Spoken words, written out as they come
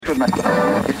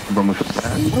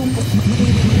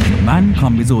من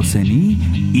کامبیز حسینی،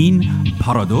 این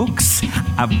پارادوکس،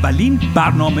 اولین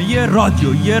برنامه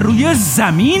رادیویی روی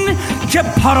زمین که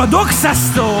پارادوکس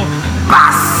است و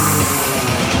بس.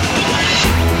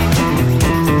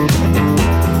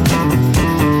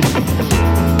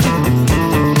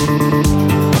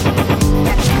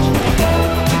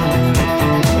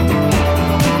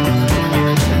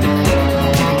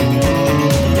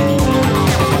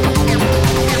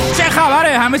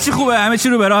 همه چی خوبه، همه چی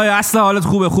رو برای اصل حالت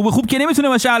خوب که نمیتونه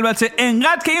باشه. البته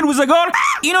انقدر که این روزگار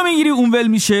اینو میگیری اون ول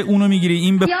میشه، اونو میگیری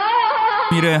این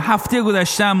میره. هفته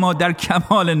گذشته ما در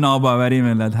کمال ناباوری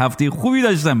ملت هفته خوبی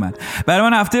داشتم. من برای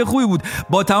من هفته خوبی بود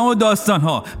با تمام داستان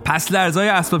ها، پس لرزای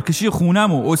اسباب کشی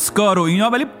خونم و اسکار و اینا.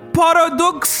 ولی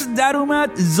پارادوکس در اومد،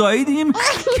 زایدیم،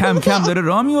 کم کم داره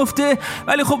راه میفته.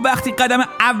 ولی خب وقتی قدم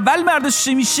اول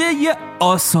برداشته میشه یه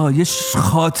آسایش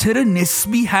خاطر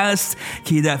نسبی هست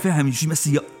که یه دفعه همیشه مثل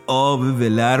یه آب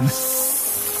ولرم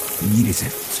میریزه.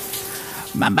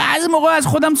 من بعضی موقع از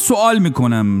خودم سوال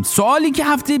میکنم. سوالی که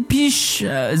هفته پیش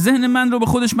ذهن من رو به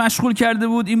خودش مشغول کرده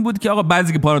بود این بود که آقا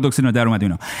بعضی که پارادوکس اینا در اومد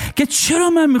اینا که چرا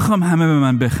من میخوام همه به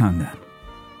من بخندن.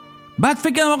 بعد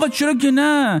فکر کنم آقا چرا که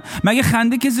نه؟ مگه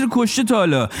خنده کسی رو کشته تا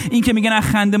حالا؟ این که میگن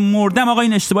خنده مردم، آقا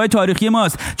این اشتباه تاریخی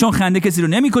ماست، چون خنده کسی رو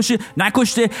نمیکشه،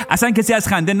 نکشته، اصلا کسی از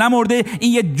خنده نمرده.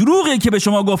 این یه دروغه که به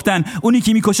شما گفتن اونی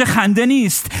که میکشه خنده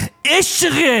نیست،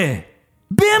 عشقه.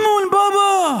 بمون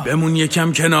بابا، بمون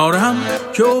یکم کنارم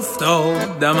که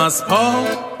افتادم از پا،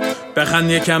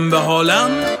 بخند یکم به حالم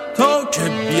تا که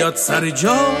بیاد سر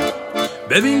جا،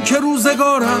 ببین که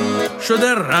روزگارم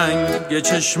شده رنگ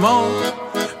چشما،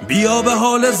 بیا به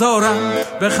حال زارم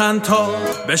بخند تا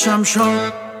بشم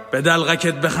شاد، به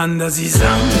دلغکت بخند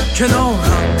عزیزم،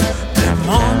 کنارم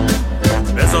بمان،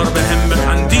 بذار به هم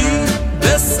بخندی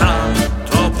بسم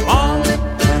تا پام،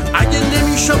 اگه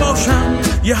نمیشه باشم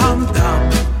یه همدم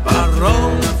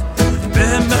برات، به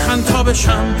هم بخند تا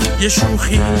بشم یه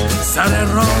شوخی سر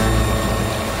راه.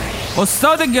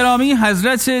 استاد گرامی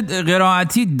حضرت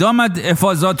قرائتی دامد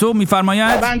افاضاتو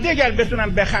میفرماید بنده اگر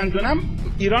بتونم بخندونم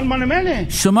ایران مال منه.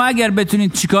 شما اگر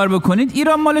بتونید چیکار بکنید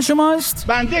ایران مال شماست.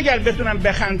 بنده اگر بتونم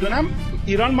بخندونم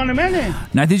ایران مال منه.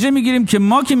 نتیجه میگیریم که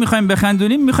ما که میخوایم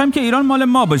بخندونیم میخوایم که ایران مال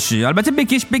ما باشه. البته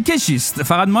بکشیست،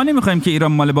 فقط ما نمیخوایم که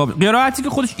ایران مال باب. قرائتی که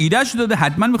خودش ایده‌اش داده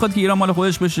حتما میخواد که ایران مال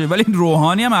خودش باشه، ولی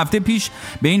روحانی هم هفته پیش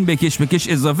به این بکش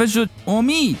اضافه شد.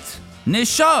 امید،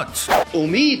 نشاط،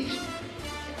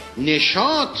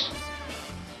 نشاط.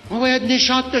 ما باید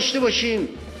نشاط داشته باشیم.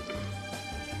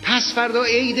 پس فردا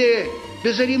عیده،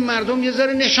 بذاریم مردم یه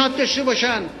ذره نشاط داشته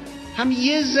باشن. هم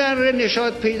یه ذره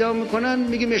نشاط پیدا میکنن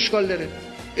میگیم اشکال داره.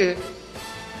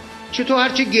 چطور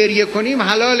هرچی گریه کنیم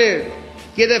حلاله،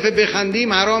 یه دفعه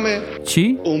بخندیم حرامه.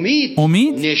 چی؟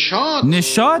 امید؟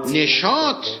 نشاط.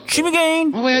 چی میگه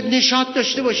این؟ ما باید نشاط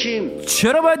داشته باشیم.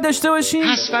 چرا باید داشته باشیم؟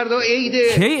 پس فردا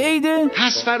عیده. کی عیده؟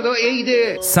 پس فردا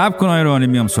عیده. صبر کن آقای روحانی،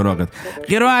 میام سراغت.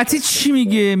 قرائتی چی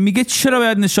میگه؟ میگه چرا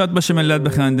باید نشاط باشه ملت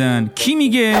بخندن؟ کی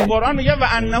میگه؟ قرآن میگه و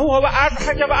انه هو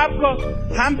اضحک و ابکی،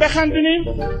 هم بخندونیم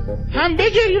هم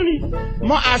بگریونیم.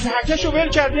 ما اضحکشو ول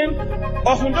کردیم،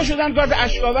 آخونده شدن گاز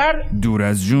اشکاور. دور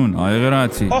از جون آقای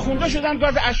قرائتی. آخونده شدن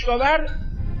گاز اشکاور.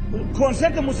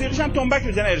 کنسرت موسیقیش هم تنبک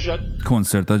میزنه ارشاد.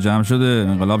 کنسرت ها جمع شده،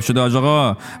 انقلاب شده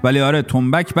آقا. ولی آره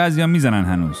تنبک بعضیا میزنن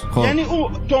هنوز. خب یعنی او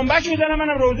تنبک میزنه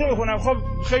منم روزه بخونم. خب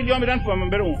خیلی‌ها میرن تو من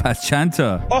بره اون. پس چند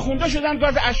تا آخونده شدن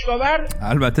گاز اشکاور.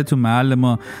 البته تو محل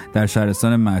ما در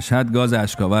شهرستان مشهد گاز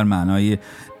اشکاور معنای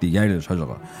دیگری داشت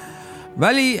آقا.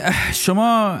 ولی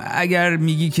شما اگر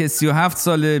میگی که 37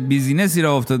 سال بیزینسی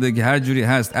را افتاده که هر جوری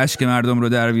هست اشک مردم رو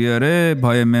در بیاره،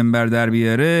 پای منبر در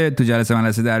بیاره، تو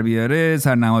جلسه در بیاره،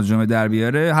 سر نماز جمعه در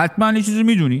بیاره، حتما یه چیزی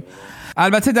میدونی.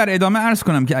 البته در ادامه عرض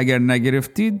کنم که اگر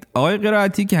نگرفتید، آقای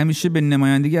قرائتی که همیشه به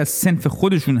نمایندگی از صنف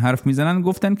خودشون حرف میزنن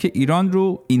گفتن که ایران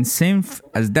رو این صنف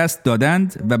از دست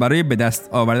دادند و برای به دست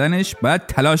آوردنش باید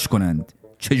تلاش کنند.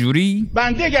 چجوری؟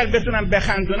 بنده اگر بتونم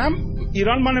بخندونم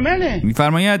ایران مال منه.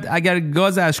 میفرماید اگر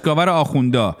گاز اشکاور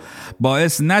آخوندا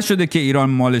باعث نشده که ایران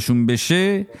مالشون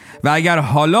بشه و اگر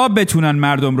حالا بتونن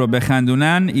مردم رو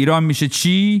بخندونن، ایران میشه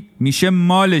چی؟ میشه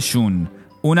مالشون،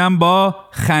 اونم با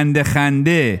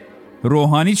خنده.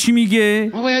 روحانی چی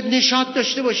میگه؟ ما باید نشاط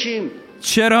داشته باشیم.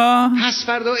 چرا؟ پس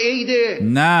فردا عیده.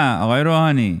 نه آقای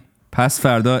روحانی، پس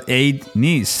فردا عید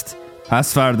نیست،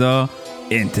 پس فردا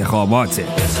انتخاباته.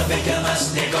 بذار بگم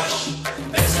از نگاش،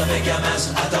 بذار بگم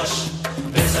از عداش،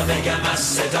 بذار بگم از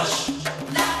صداش.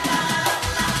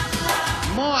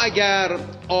 ما اگر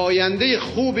آینده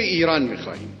خوب ایران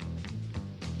میخواهیم،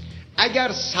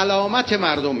 اگر سلامت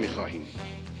مردم میخواهیم،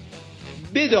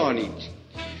 بدانید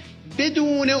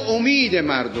بدون امید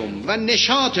مردم و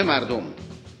نشاط مردم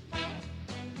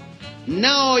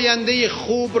نه آینده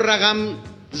خوب رقم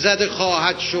زده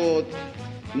خواهد شد،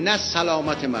 نه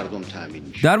سلامت مردم تأمین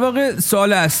میشه. در واقع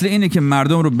سوال اصلی اینه که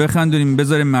مردم رو بخندونیم،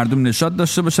 بذاریم مردم نشاط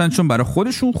داشته باشن چون برای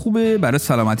خودشون خوبه، برای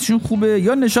سلامتیشون خوبه،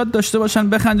 یا نشاط داشته باشن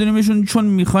بخندونیمشون چون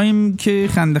میخوایم که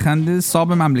خنده خنده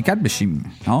صاحب مملکت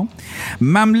بشیم.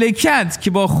 مملکت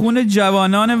که با خون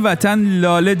جوانان وطن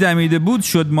لاله دمیده بود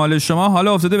شد مال شما،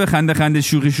 حالا افتاده به خنده خنده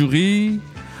شوخی شوخی.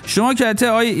 شما که حتی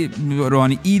آقای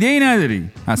روحانی ایده ای نداری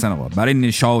حسن آقا برای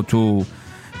نشاط و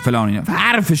فلان اینا،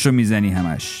 حرفشو میزنی،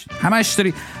 همش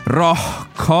داری،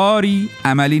 راهکاری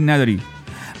عملی نداری.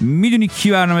 میدونی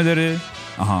کی برنامه داره؟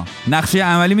 نقشه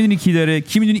عملی میدونی کی داره؟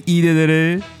 کی میدونی ایده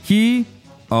داره؟ کی؟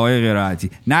 آقای قرائتی.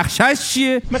 نقشهش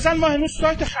چیه؟ مثلا ما هنوز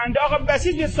سایت خنده، آقا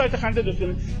بسیج یه سایت خنده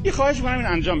دوستونه، یه خواهش می‌کنم این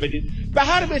انجام بدید. به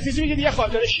هر بسیجی میگید یه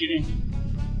خاطر شیرین،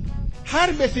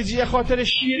 هر بسیجی یه خاطر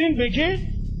شیرین بگه،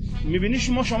 میبینی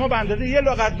شما به اندازه یه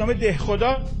لغتنامه ده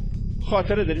خدا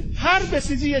خاطره داریم. هر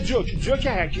بسیجی یه جوک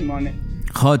حکیمانه.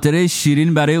 خاطره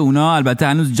شیرین برای اونا البته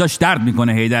هنوز جاش درد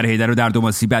میکنه، هیدر رو درد و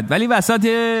مصیبت، ولی وسط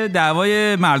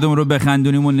دعوای مردم رو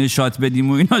بخندونیم و نشاط بدیم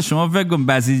و اینا شما فکر کن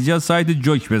بسیجی ها سایت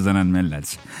جوک بزنن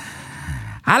ملت.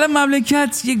 حالا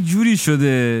مملکت یک جوری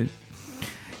شده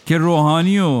که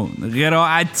روحانی و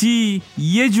قرائتی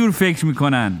یه جور فکر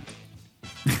میکنن،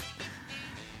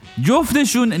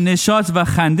 جفتشون نشاط و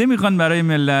خنده میخوان برای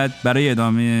ملت برای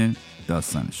ادامه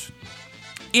داستانشون.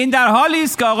 این در حالی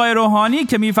است که آقای روحانی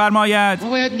که میفرماید ما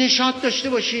باید نشاط داشته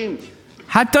باشیم،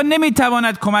 حتی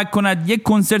نمیتواند کمک کند یک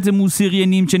کنسرت موسیقی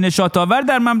نیمچه نشاط آور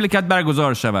در مملکت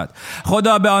برگزار شود.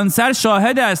 خدا به آن سر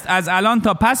شاهد است از الان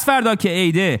تا پس فردا که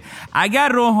عیده، اگر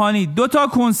روحانی 2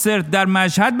 کنسرت در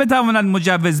مشهد بتواند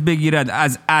مجوز بگیرد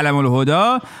از علم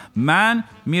الهدا، من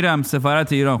میرم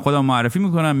سفارت ایران خودم معرفی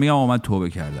میکنم، میگم آقا من توبه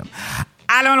کردم.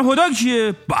 علم الهدا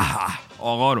کیه؟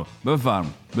 آقا رو بفرم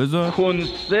بذار.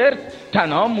 کنسرت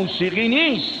تنها موسیقی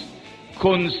نیست،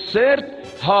 کنسرت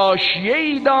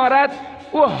حاشیه‌ای دارد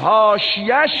و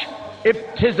حاشیه‌اش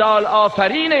ابتذال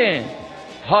آفرینه،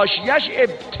 حاشیه‌اش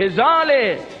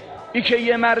ابتذاله. ای که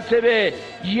یه مرتبه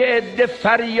یه عده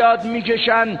فریاد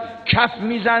میکشن، کف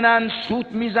میزنن، سوت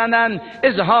میزنن،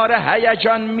 اظهار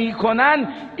هیجان میکنن،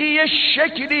 این یه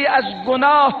شکلی از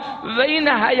گناه و این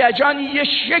هیجان یه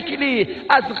شکلی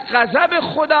از غضب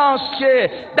خداست که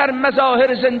در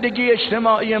مظاهر زندگی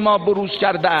اجتماعی ما بروز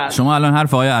کرده است. شما الان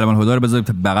حرف آقای علم الهدا رو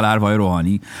بذارید بغل حرف آقای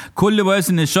روحانی، کل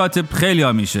باعث نشاط خیلی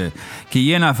ها میشه که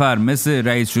یه نفر مثل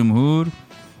رئیس جمهور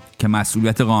که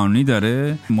مسئولیت قانونی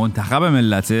داره، منتخب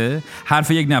ملته،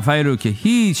 حرف یک نفری رو که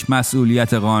هیچ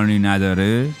مسئولیت قانونی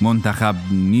نداره، منتخب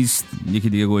نیست، یکی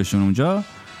دیگه گوشون اونجا،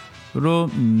 رو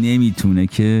نمیتونه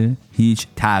که هیچ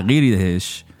تغییری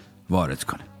دهش وارد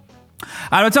کنه.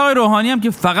 البته آقای روحانی هم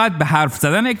که فقط به حرف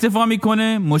زدن اکتفا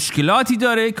میکنه، مشکلاتی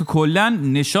داره که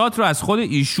کلن نشاط رو از خود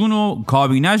ایشون و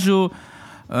کابینش و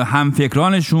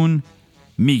همفکرانشون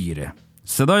میگیره.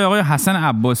 صدای آقای حسن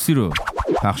عباسی رو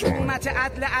پخش میکنه. حکومت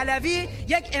عدل علوی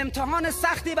یک امتحان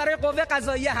سختی برای قوه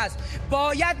قضاییه هست،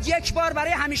 باید یک بار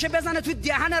برای همیشه بزنه تو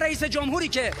دهن رئیس جمهوری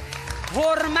که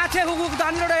حرمت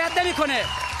حقوقدانی رو رعایت نمیکنه،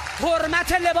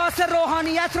 حرمت لباس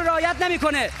روحانیت رو رعایت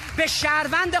نمیکنه، به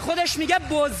شهروند خودش میگه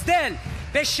بزدل،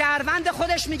 به شهروند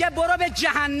خودش میگه برو به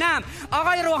جهنم.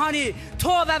 آقای روحانی، تو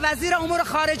و وزیر امور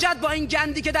خارجت با این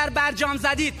گندی که در برجام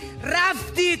زدید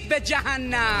رفتید به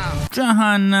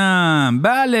جهنم.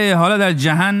 بله، حالا در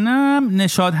جهنم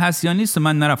نشاط هست یا نیست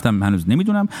من نرفتم هنوز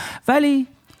نمیدونم، ولی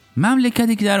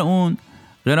مملکتی که در اون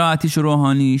قرائتیش و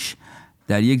روحانیش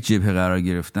در یک جبهه قرار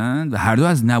گرفتن و هر دو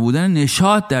از نبودن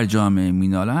نشاط در جامعه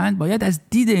مینالند، باید از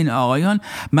دید این آقایان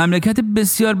مملکت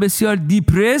بسیار بسیار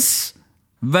دیپرس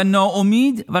و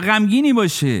ناامید و غمگینی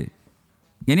باشه.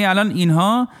 یعنی الان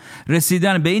اینها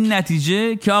رسیدن به این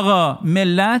نتیجه که آقا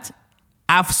ملت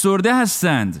افسرده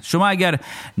هستند. شما اگر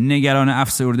نگران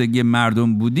افسردگی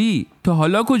مردم بودی تا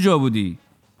حالا کجا بودی؟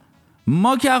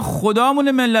 ما که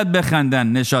خدامون ملت بخندن،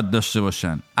 نشاط داشته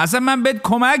باشن. اصلا من بهت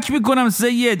کمک میکنم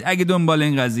سید اگه دنبال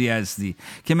این قضیه هستی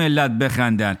که ملت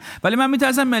بخندن، ولی من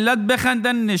میترسم ملت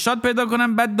بخندن نشاط پیدا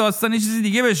کنم بعد داستان چیزی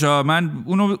دیگه بشه. من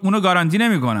اونو گارانتی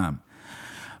نمیکنم.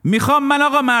 میخوام من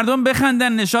آقا مردم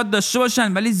بخندن نشاط داشته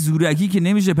باشن، ولی زورکی که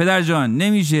نمیشه پدر جان،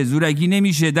 نمیشه، زورکی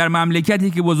نمیشه در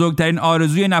مملکتی که بزرگترین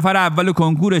آرزوی نفر اول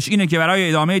کنکورش اینه که برای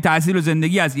ادامه تحصیل و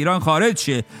زندگی از ایران خارج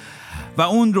شه و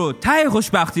اون رو ته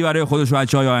خوشبختی برای خودش و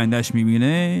بچه‌های آینده‌اش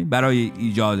میبینه. برای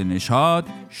ایجاد نشاط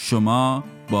شما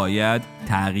باید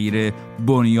تغییر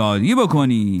بنیادی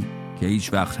بکنی که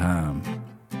هیچ وقت هم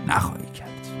نخواهی کرد.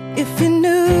 If you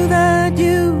knew that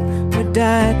you would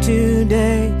die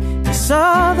today, you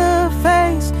saw the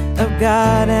face of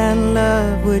God and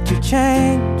love, would you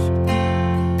change?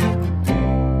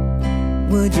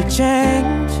 Would you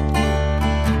change?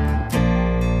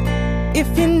 If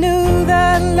you knew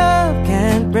that love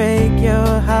can't break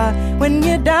your heart, when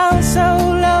you're down so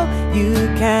low you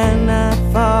cannot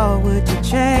fall, would you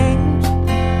change?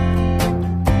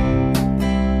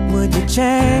 Would you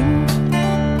change?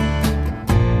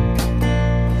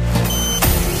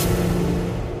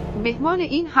 مهمان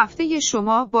این هفته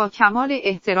شما با کمال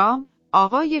احترام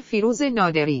آقای فیروز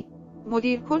نادری،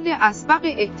 مدیر کل اسبق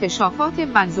اکتشافات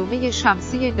منظومه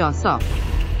شمسی ناسا.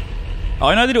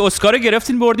 آقای نادری اسکار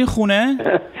گرفتین بردین خونه؟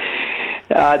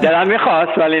 دلم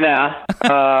میخواست ولی نه.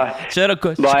 چرا؟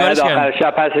 باید آخر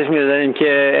شب پسش میدادیم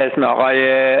که اسم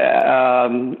آقای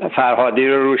فرهادی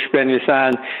رو روش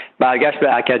بنویسن برگشت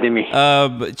به اکادمی.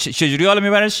 چجوری حالا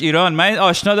میبرنش ایران؟ من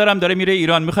آشنا دارم داره میره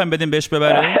ایران، میخوایم بدیم بهش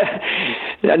ببره.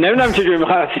 نمیدونم چجوری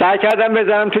میخوام، سعی کردم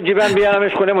بذارم تو جیبم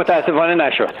بیارمش خونه، متاسفانه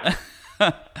نشد.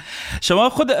 شما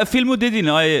خود فیلمو دیدین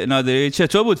آقای نادری؟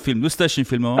 چطور بود فیلم؟ دوست داشتین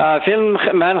فیلمو؟ فیلم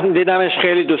من دیدمش،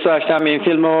 خیلی دوست داشتم این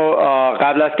فیلمو.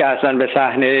 قبل از که اصلا به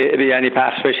صحنه یعنی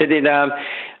پخش بشه دیدم.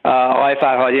 آقای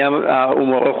فرهادی هم اون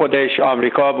موقع خودش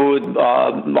آمریکا بود،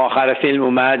 آخر فیلم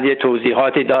اومد یه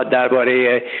توضیحاتی داد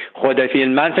درباره خود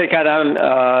فیلم. من فکر کردم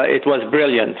it was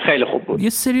brilliant، خیلی خوب بود. یه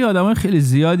سری آدمای خیلی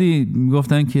زیادی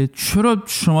میگفتن که چرا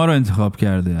شما رو انتخاب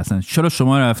کرده، اصلا چرا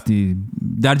شما رفتی؟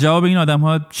 در جواب این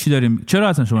آدم‌ها چی داریم؟ چرا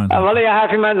اصلا شما انتخاب؟ اولا یه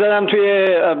حرفی من زدم توی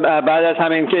بعد از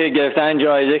همین که گرفتن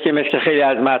جایزه که مثل خیلی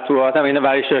از مطبوعات هم اینو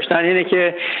برش داشتن، اینه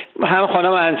که هم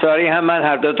خانم انصاری هم من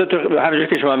هر دو تا همونجوری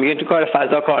که شما میگین تو کار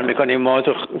فضا کار میکنیم، ما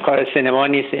تو کار سینما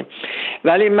نیستیم.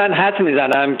 ولی من حدس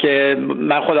میزنم که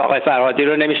من خود آقای فرهادی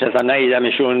رو نمیشناسم،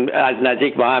 ندیدمشون از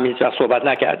نزدیک، با هم هیچ وقت صحبت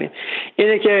نکردیم.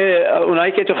 اینه که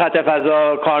اونایی که تو خط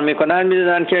فضا کار میکنن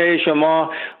میدونن که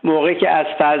شما موقعی که از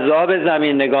فضا به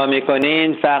زمین نگاه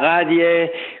میکنین فقط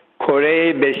یه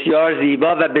کره بسیار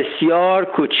زیبا و بسیار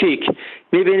کوچیک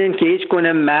میبینین که هیچ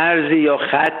گونه مرزی یا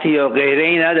خطی یا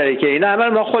غیره‌ای نداره، که اینا همه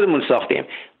ما خودمون ساختیم.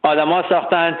 آدم‌ها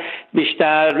ساختن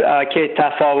بیشتر که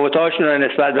تفاوت‌هاشون رو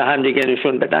نسبت به هم دیگه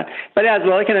نشون بدن، ولی از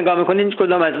واقعی که نگاه می‌کنین هیچ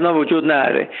کدوم از اینا وجود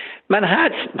نداره. من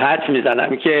حدس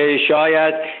میزنم که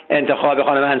شاید انتخاب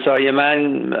خانم انصاری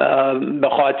من به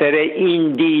خاطر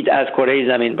این دید از کره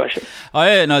زمین باشه.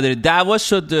 آقای نادری دعوا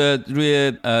شد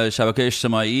روی شبکه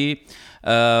اجتماعی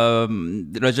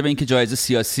راجع به اینکه جایزه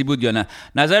سیاسی بود یا نه.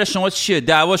 نظر شما چیه؟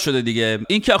 دعوا شده دیگه.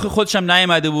 این که آخه خودش هم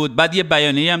نیامده بود، بعد یه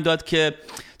بیانیه هم داد که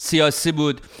سیاسی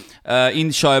بود.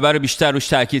 این شایعه رو بیشتر روش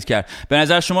تاکید کرد. به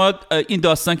نظر شما این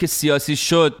داستان که سیاسی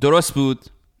شد درست بود؟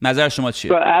 نظر شما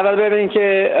چیه؟ اول ببینید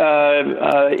که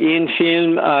این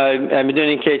فیلم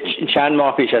میدونین که چند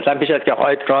ماه پیش اصلا پیش از که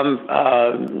آقای ترامپ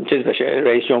چیز بشه،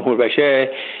 رئیس جمهور بشه،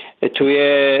 توی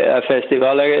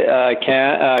فستیوال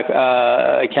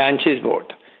کن چیز برد،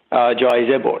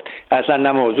 جایزه برد. اصلا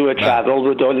نه موضوع ترافل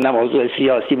بود نه موضوع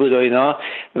سیاسی بود و اینا،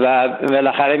 و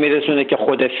بالاخره میرسونه که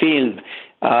خود فیلم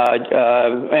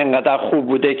انقدر خوب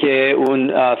بوده که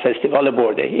اون فستیوال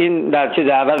برده. این در چیز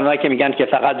اول ما که میگن که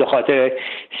فقط به خاطر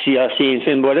سیاسی این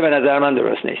فیلم برده، به نظر من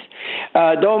درست نیست.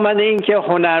 دوم این که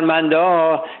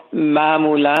هنرمندا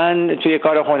معمولاً توی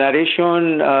کار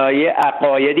هنریشون یه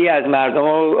عقایدی از مردم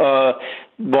رو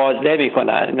بازده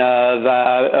میکنن و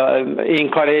این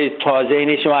کار تازه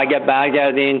نیست. شما اگر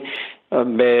برگردین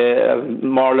به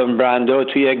مارلون براندو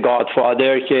توی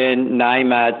گادفادر که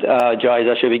نیامد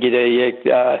جایزه‌شو بگیره، یک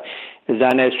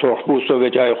زن سرخپوست رو به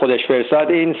جای خودش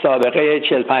فرستاد، این سابقه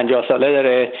 40-50 ساله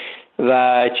داره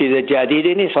و چیز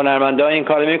جدیدی نیست. هنرمندا این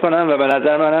کارو میکنن و به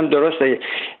نظر من هم درسته.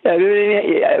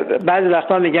 ببینید بعضی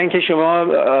وقتا میگن که شما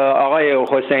آقای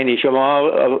حسینی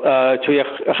شما توی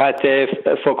خط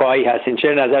فکاهی هستین، چه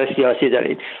نظر سیاسی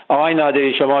دارین؟ آقای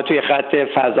نادری شما توی خط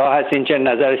فضا هستین، چه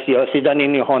نظر سیاسی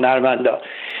دارین؟ این هنرمندا.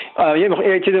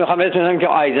 یه چیزی میخوام بهتون بگم که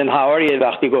آیزنهاور یه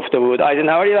وقتی گفته بود.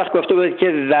 آیزنهاور یه وقت گفته بود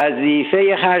که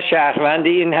وظیفه هر شهروندی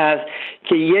این هست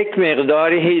که یک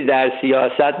مقداری در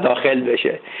سیاست داخل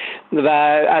بشه و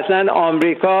اصلا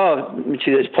آمریکا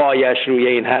چیزش پایش روی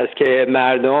این هست که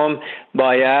مردم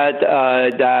باید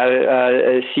در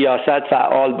سیاست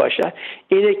فعال باشن.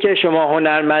 اینه که شما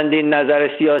هنرمندین نظر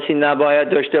سیاسی نباید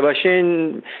داشته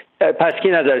باشین، پس کی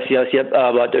نظر سیاسی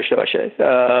باید داشته باشه؟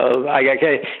 اگر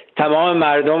که تمام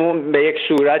مردم به یک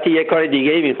صورتی یک کار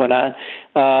دیگه میکنن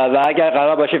و اگر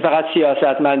قرار باشه فقط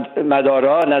سیاست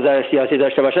مدارا نظر سیاسی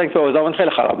داشته باشن که اوضاعمون خیلی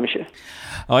خراب میشه.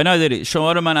 آقای نادری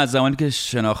شما رو من از زمانی که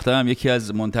شناختم یکی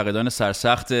از منتقدان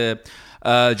سرسخت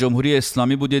جمهوری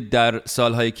اسلامی بودید در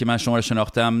سالهایی که من شما رو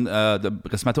شناختم.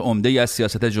 قسمت عمده‌ای از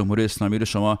سیاست جمهوری اسلامی رو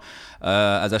شما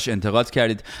ازش انتقاد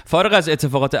کردید. فارغ از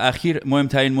اتفاقات اخیر،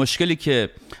 مهمترین مشکلی که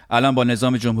الان با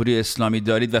نظام جمهوری اسلامی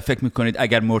دارید و فکر میکنید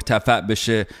اگر مرتفع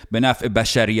بشه به نفع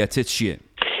بشریت چیه؟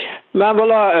 من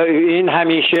والا این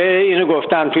همیشه اینو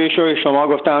گفتم توی شوی شما،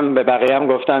 گفتم به بقیه هم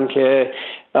گفتم که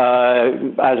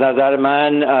از نظر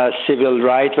من civil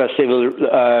right و civil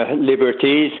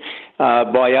liberties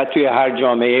باید توی هر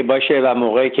جامعه باشه و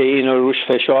موقعی که اینو روش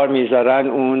فشار میذارن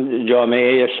اون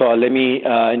جامعه سالمی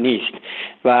نیست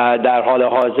و در حال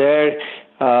حاضر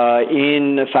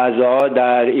این فضا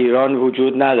در ایران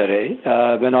وجود نداره.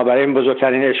 بنابراین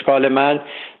بزرگترین اشکال من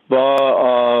با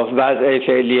وضع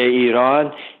فعلی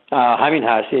ایران همین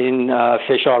هست، این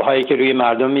فشارهایی که روی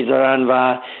مردم میذارن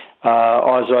و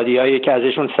آزادی‌هایی که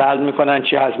ازشون سلب میکنن،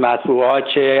 چه از مطبوعات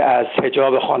چه از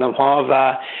حجاب خانم‌ها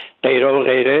و غیره و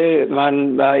غیره.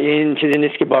 من این چیزی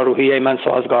نیست که با روحیه من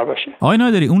سازگار باشه. آقای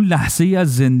نادری، اون لحظه‌ای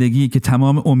از زندگی که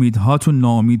تمام امیدهاتون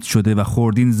ناامید شده و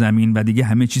خوردین زمین و دیگه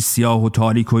همه چیز سیاه و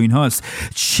تاریک و اینهاست،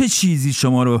 چه چیزی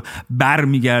شما رو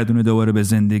برمیگردونه دوباره به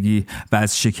زندگی و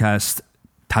از شکست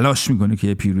تلاش میکنه که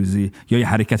یه پیروزی یا یه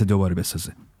حرکت دوباره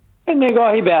بسازه؟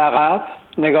 نگاهی به عقب،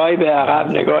 نگاهی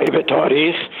به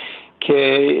تاریخ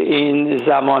که این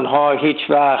زمانها هیچ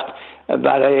وقت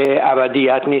برای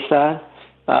ابدیت نیستن.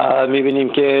 میبینیم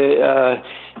که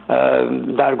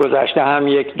در گذشته هم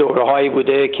یک دورهایی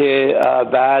بوده که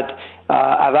بعد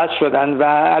عوض شدن و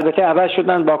البته عوض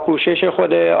شدن با کوشش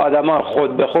خود آدما.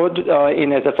 خود به خود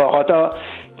این اتفاقات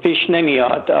پیش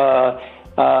نمیاد،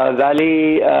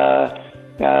 ولی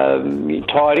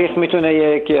تاریخ میتونه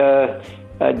یک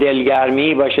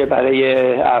دلگرمی باشه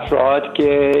برای افراد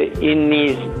که این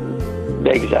نیز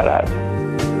بگذارد.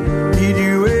 Did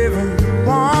you ever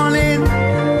want it?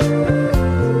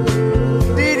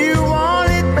 Did you want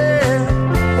it bad?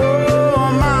 Oh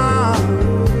my,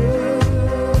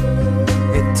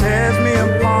 it tears me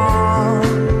apart.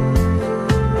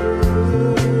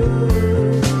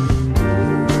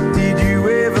 Did you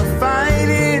ever fight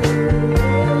it?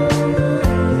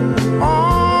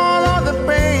 All of the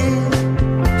pain,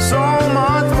 so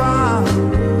much fire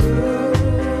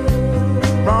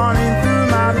running through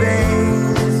my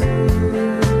veins.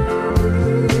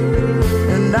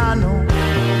 And I know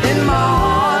in my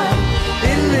heart,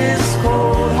 in this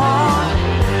cold heart,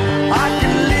 I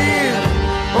can live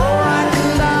or I can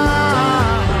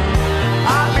die.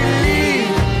 I believe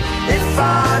if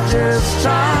I just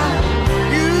try.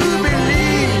 You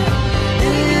believe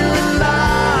in you and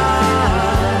I.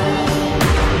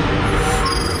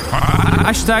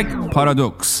 هشتگ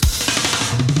پارادوکس.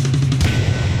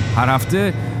 هر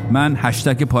هفته من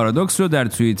هشتگ پارادوکس رو در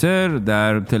توییتر،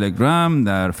 در تلگرام،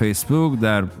 در فیسبوک،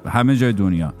 در همه جای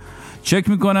دنیا چک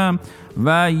میکنم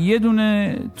و یه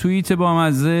دونه توییت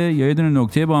بامزه یا یه دونه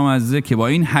نکته بامزه که با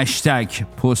این هشتگ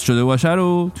پست شده باشه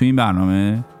رو تو این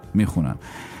برنامه میخونم.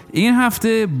 این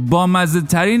هفته بامزه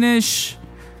ترینش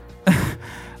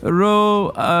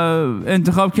رو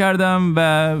انتخاب کردم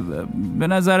و به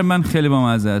نظر من خیلی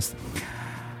بامزه است.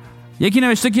 یکی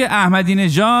نوشته که احمدی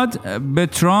نژاد به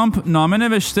ترامپ نامه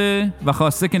نوشته و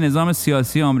خواسته که نظام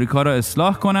سیاسی آمریکا را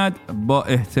اصلاح کند، با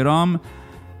احترام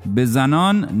به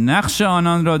زنان نقش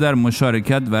آنان را در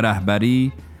مشارکت و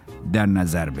رهبری در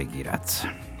نظر بگیرد.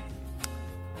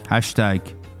 هشتگ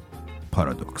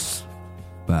پارادوکس.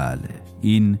 بله،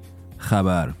 این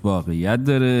خبر واقعیت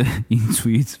داره، این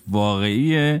توییت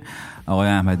واقعیه. آقای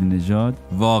احمدی نژاد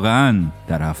واقعا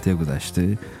در هفته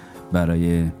گذشته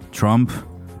برای ترامپ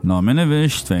نامه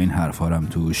نوشت و این حرفا هم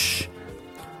توش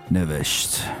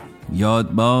نوشت.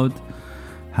 یاد باد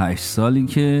 8 سالی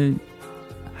که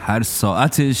هر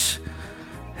ساعتش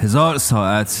 1000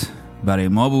 ساعت برای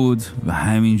ما بود و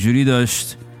همینجوری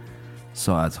داشت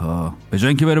ساعتها به جای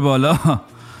اینکه بره بالا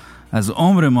از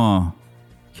عمر ما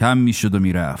کم میشد و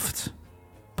میرفت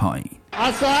پایین.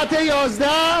 از ساعت 11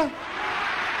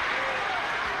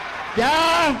 10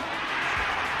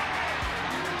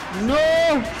 9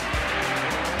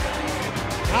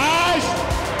 8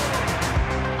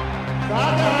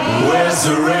 Where's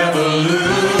the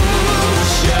revolution?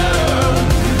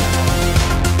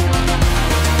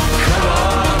 Come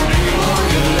on, people,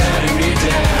 you're letting me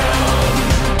down.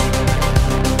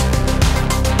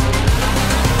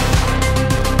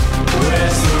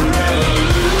 Where's the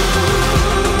revolution?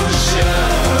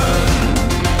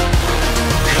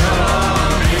 Come on,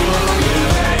 people, you're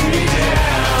letting me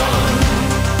down.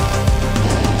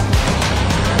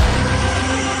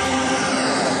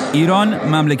 ایران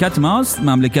مملکت ماست،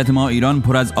 مملکت ما ایران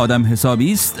پر از آدم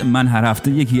حسابی است. من هر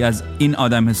هفته یکی از این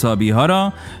آدم حسابی ها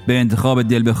را به انتخاب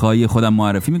دل بخواهی خودم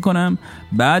معرفی میکنم،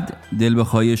 بعد دل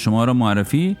بخواهی شما را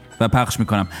معرفی و پخش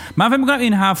میکنم. من فکر میکنم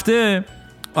این هفته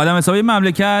آدم حسابی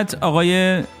مملکت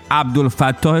آقای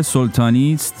عبدالفتاح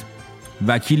سلطانی است،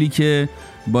 وکیلی که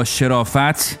با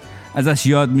شرافت ازش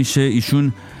یاد میشه.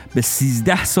 ایشون به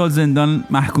 13 سال زندان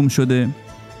محکوم شده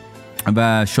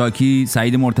و شاکی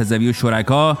سعید مرتضوی و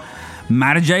شرکا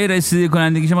مرجع رسیدگی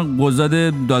کنندگیش قضات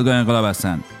دادگاه انقلاب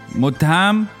هستند.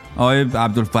 متهم آقای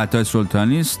عبدالفتاح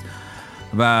سلطانی است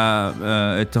و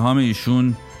اتهام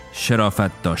ایشون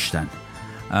شرافت داشتن.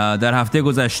 در هفته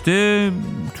گذشته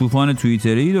طوفان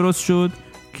توییتری درست شد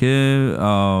که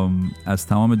از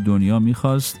تمام دنیا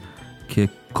میخواست که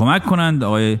کمک کنند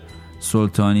آقای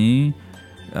سلطانی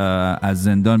از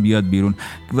زندان بیاد بیرون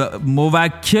و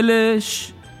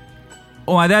موکلش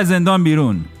اومده از زندان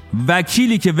بیرون.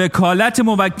 وکیلی که وکالت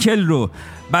موکل رو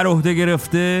بر عهده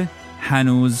گرفته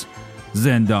هنوز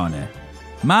زندانه.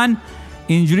 من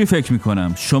اینجوری فکر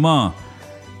میکنم، شما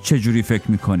چه جوری فکر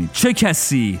میکنید؟ چه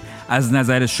کسی از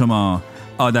نظر شما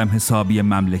آدم حسابی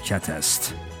مملکت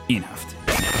است این هفته؟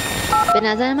 به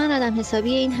نظر من آدم حسابی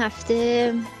این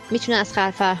هفته میتونه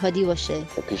اصغر فرهادی باشه.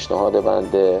 پیشنهاد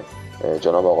بنده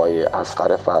جناب آقای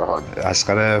اصغر فرهادی.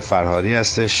 اصغر فرهادی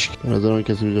هستش. به نظر من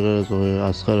کسی غیر از آقای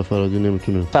اصغر فرهادی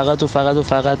نمیتونه. فقط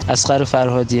اصغر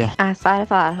فرهادیه. اصغر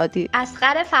فرهادی.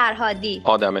 اصغر فرهادی.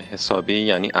 آدم حسابی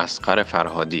یعنی اصغر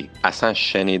فرهادی. اصلا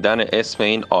شنیدن اسم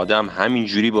این آدم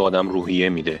همینجوری به آدم روحیه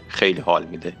میده، خیلی حال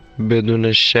میده.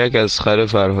 بدون شک اصغر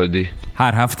فرهادی.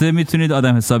 هر هفته میتونید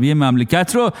آدم حسابی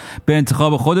مملکت رو به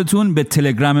انتخاب خودتون به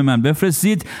تلگرام من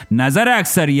بفرستید. نظر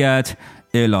اکثریت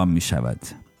اعلام میشود.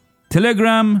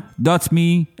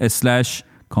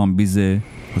 telegram.me/کامبیز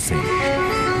حسین.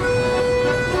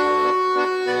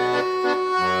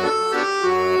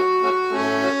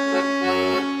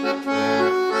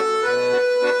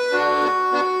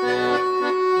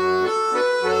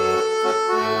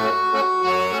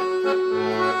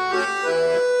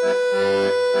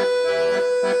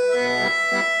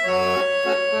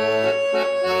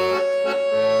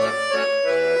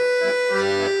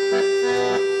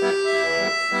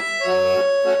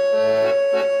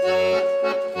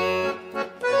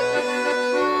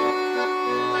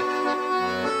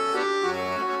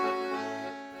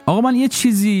 آقا من یه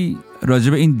چیزی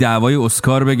راجع به این دعوای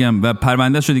اسکار بگم و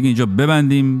پرونده شو دیگه اینجا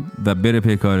ببندیم و بره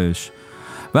پی کارش.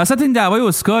 وسط این دعوای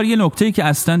اسکار یه نکته‌ای که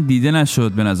اصلا دیده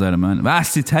نشد به نظر من و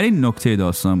اصلی ترین نکته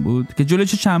داستان بود که جلوی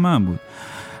چشم هم بود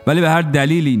ولی به هر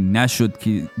دلیلی نشد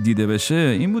که دیده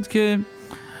بشه، این بود که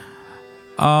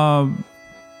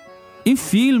این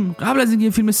فیلم قبل از اینکه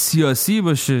یه فیلم سیاسی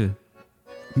باشه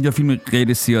یا فیلم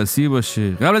غیر سیاسی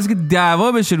باشه، قبل از اینکه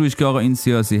دعوا بشه روش که آقا این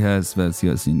سیاسی هست و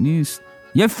سیاسی نیست،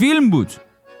 یه فیلم بود.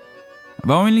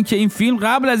 و اون که این فیلم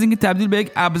قبل از اینکه تبدیل به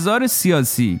یک ابزار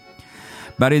سیاسی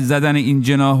برای زدن این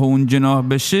جناح و اون جناح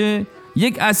بشه،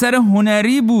 یک اثر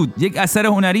هنری بود، یک اثر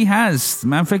هنری هست.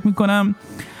 من فکر میکنم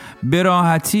به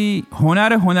راحتی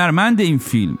هنرمند این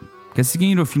فیلم، کسی که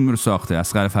این فیلم رو ساخته،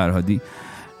 اصغر فرهادی،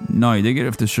 نایده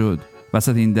گرفته شد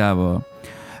وسط این دعوا.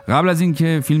 قبل از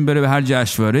اینکه فیلم بره به هر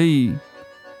جشنواره‌ای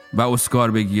و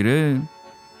اسکار بگیره،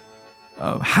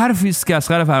 حرفی است که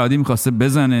اصغر فرهادی میخواسته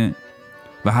بزنه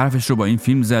و حرفش رو با این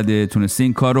فیلم زده، تونسته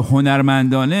این کار رو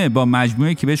هنرمندانه با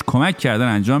مجموعه که بهش کمک کردن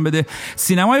انجام بده.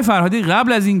 سینمای فرهادی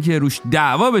قبل از این که روش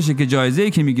دعوا بشه که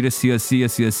جایزه‌ای که میگیره سیاسی یا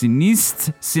سیاسی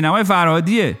نیست، سینمای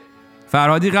فرهادیه.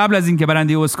 فرهادی قبل از این که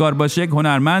برنده اسکار باشه یک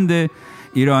هنرمند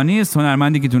ایرانی است،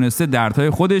 هنرمندی که تونسته دردهای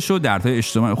خودش رو، دردهای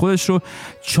اجتماعی خودش رو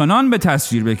چنان به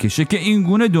تصویر بکشه که این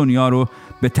گونه دنیا رو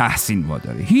به تحسین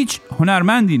واداره. هیچ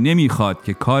هنرمندی نمیخواد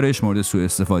که کارش مورد سوء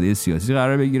استفاده سیاسی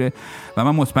قرار بگیره و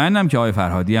من مطمئنم که آقای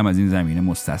فرهادی هم از این زمینه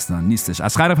مستثنا نیستش.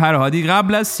 اصغر فرهادی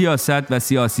قبل از سیاست و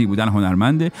سیاسی بودن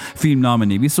هنرمنده، فیلمنامه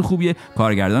نویس خوبیه،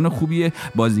 کارگردان خوبیه،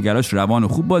 بازیگراش روان و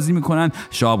خوب بازی میکنن،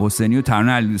 شهاب حسینی و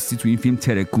ترانه علیدوستی تو این فیلم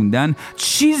ترکوندن.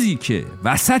 چیزی که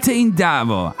وسط این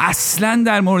دعوا اصلا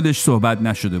در موردش صحبت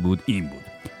نشده بود این بود: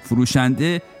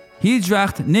 فروشنده هیچ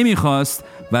وقت نمیخواست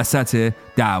وسط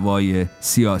دعوای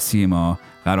سیاسی ما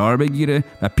قرار بگیره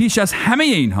و پیش از همه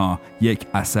اینها یک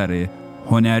اثر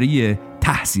هنری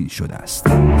تحسین شده است.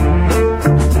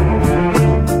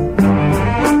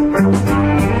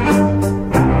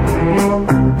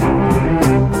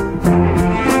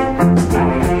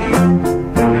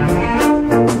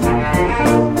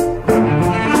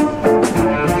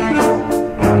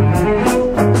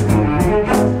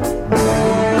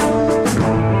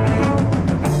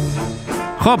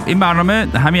 خب این برنامه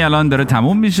همین الان داره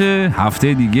تموم میشه.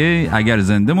 هفته دیگه اگر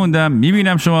زنده موندم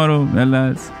میبینم شما رو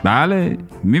ملت. بله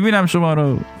میبینم شما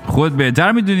رو. خود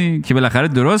بهتر میدونی که بالاخره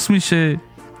درست میشه،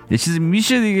 یه چیزی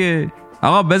میشه دیگه.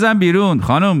 آقا بزن بیرون،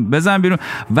 خانم بزن بیرون،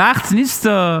 وقت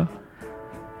نیستا،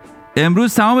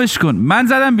 امروز تمامش کن. من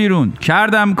زدم بیرون،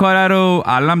 کردم کاره رو،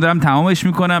 الان دارم تمامش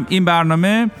میکنم. این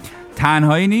برنامه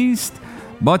تنهایی نیست،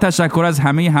 با تشکر از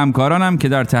همه همکارانم که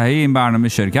در تهیه این برنامه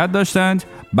شرکت داشتند.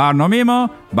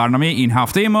 برنامه این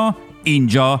هفته ما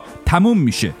اینجا تموم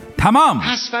میشه. تمام.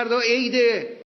 پس فردا عیده.